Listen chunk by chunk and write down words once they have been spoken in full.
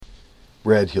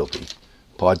Brad Hilty,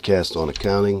 podcast on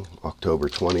accounting, October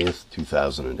 20th,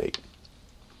 2008.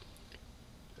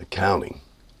 Accounting.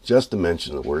 Just to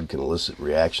mention the word can elicit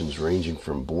reactions ranging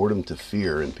from boredom to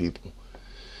fear in people.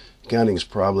 Accounting is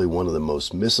probably one of the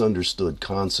most misunderstood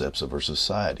concepts of our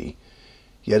society,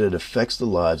 yet it affects the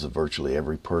lives of virtually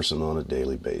every person on a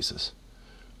daily basis.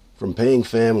 From paying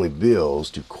family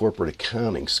bills to corporate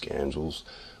accounting scandals,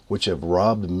 which have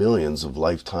robbed millions of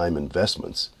lifetime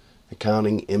investments,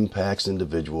 accounting impacts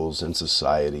individuals and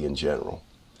society in general.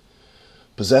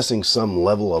 Possessing some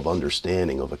level of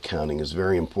understanding of accounting is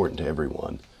very important to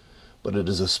everyone, but it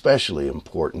is especially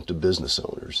important to business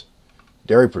owners.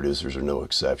 Dairy producers are no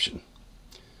exception.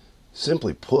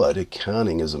 Simply put,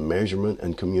 accounting is a measurement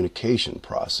and communication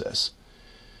process.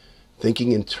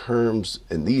 Thinking in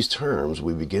these terms,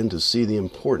 we begin to see the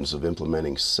importance of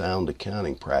implementing sound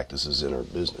accounting practices in our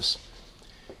business.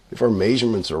 If our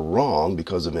measurements are wrong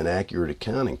because of inaccurate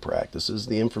accounting practices,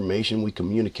 the information we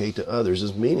communicate to others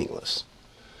is meaningless.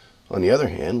 On the other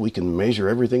hand, we can measure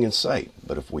everything in sight,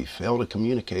 but if we fail to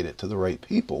communicate it to the right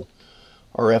people,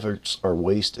 our efforts are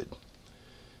wasted.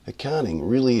 Accounting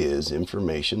really is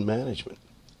information management.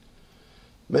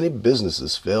 Many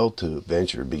businesses fail to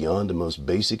venture beyond the most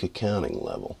basic accounting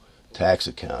level, tax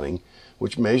accounting,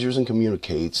 which measures and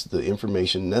communicates the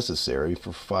information necessary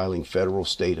for filing federal,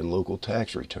 state, and local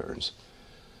tax returns.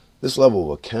 This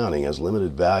level of accounting has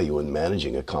limited value in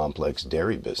managing a complex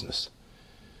dairy business.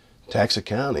 Tax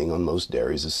accounting on most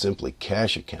dairies is simply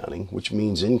cash accounting, which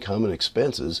means income and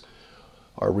expenses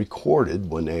are recorded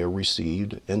when they are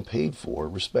received and paid for,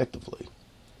 respectively.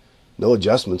 No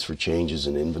adjustments for changes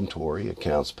in inventory,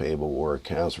 accounts payable, or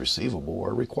accounts receivable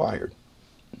are required.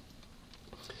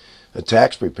 A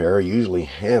tax preparer usually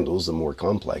handles the more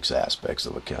complex aspects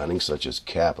of accounting, such as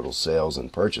capital sales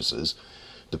and purchases,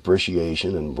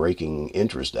 depreciation, and breaking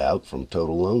interest out from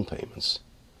total loan payments.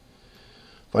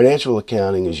 Financial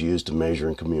accounting is used to measure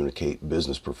and communicate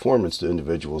business performance to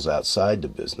individuals outside the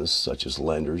business, such as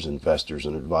lenders, investors,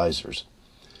 and advisors.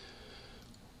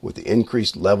 With the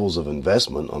increased levels of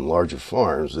investment on larger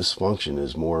farms, this function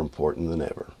is more important than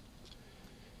ever.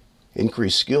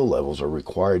 Increased skill levels are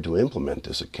required to implement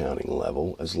this accounting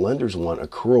level, as lenders want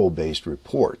accrual-based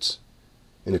reports.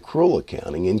 In accrual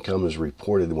accounting, income is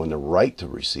reported when the right to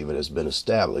receive it has been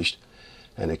established,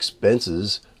 and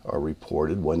expenses are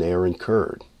reported when they are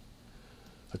incurred.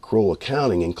 Accrual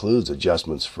accounting includes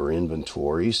adjustments for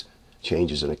inventories,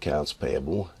 changes in accounts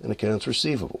payable, and accounts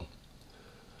receivable.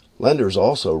 Lenders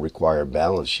also require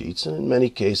balance sheets and in many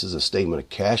cases a statement of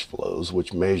cash flows,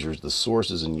 which measures the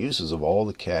sources and uses of all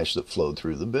the cash that flowed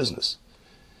through the business.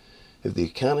 If the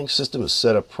accounting system is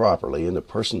set up properly and the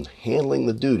person handling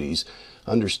the duties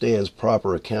understands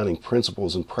proper accounting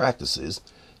principles and practices,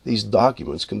 these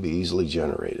documents can be easily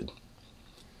generated.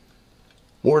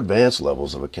 More advanced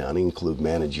levels of accounting include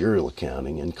managerial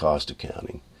accounting and cost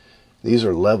accounting. These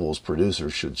are levels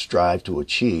producers should strive to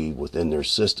achieve within their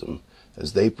system,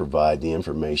 as they provide the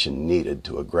information needed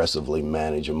to aggressively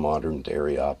manage a modern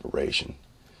dairy operation.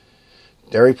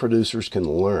 Dairy producers can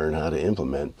learn how to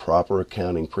implement proper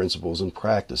accounting principles and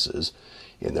practices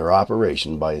in their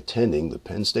operation by attending the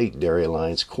Penn State Dairy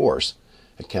Alliance course,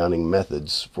 Accounting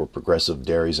Methods for Progressive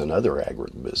Dairies and Other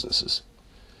Agribusinesses.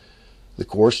 The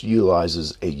course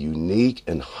utilizes a unique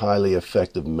and highly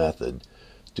effective method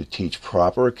to teach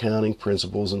proper accounting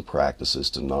principles and practices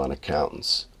to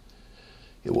non-accountants.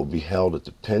 It will be held at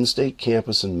the Penn State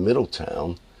campus in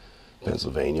Middletown,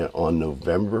 Pennsylvania on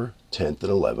November 10th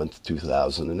and 11th,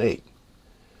 2008.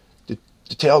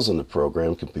 Details on the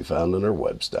program can be found on our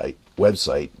website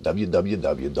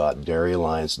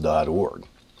www.dairyalliance.org.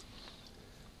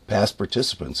 Past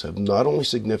participants have not only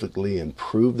significantly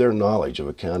improved their knowledge of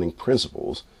accounting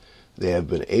principles, they have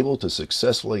been able to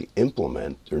successfully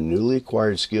implement their newly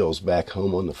acquired skills back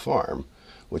home on the farm,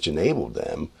 which enabled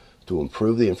them to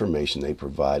improve the information they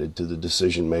provided to the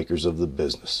decision makers of the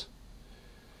business.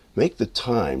 Make the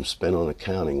time spent on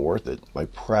accounting worth it by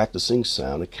practicing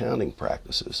sound accounting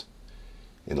practices.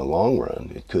 In the long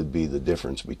run, it could be the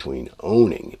difference between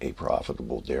owning a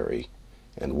profitable dairy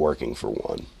and working for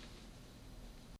one.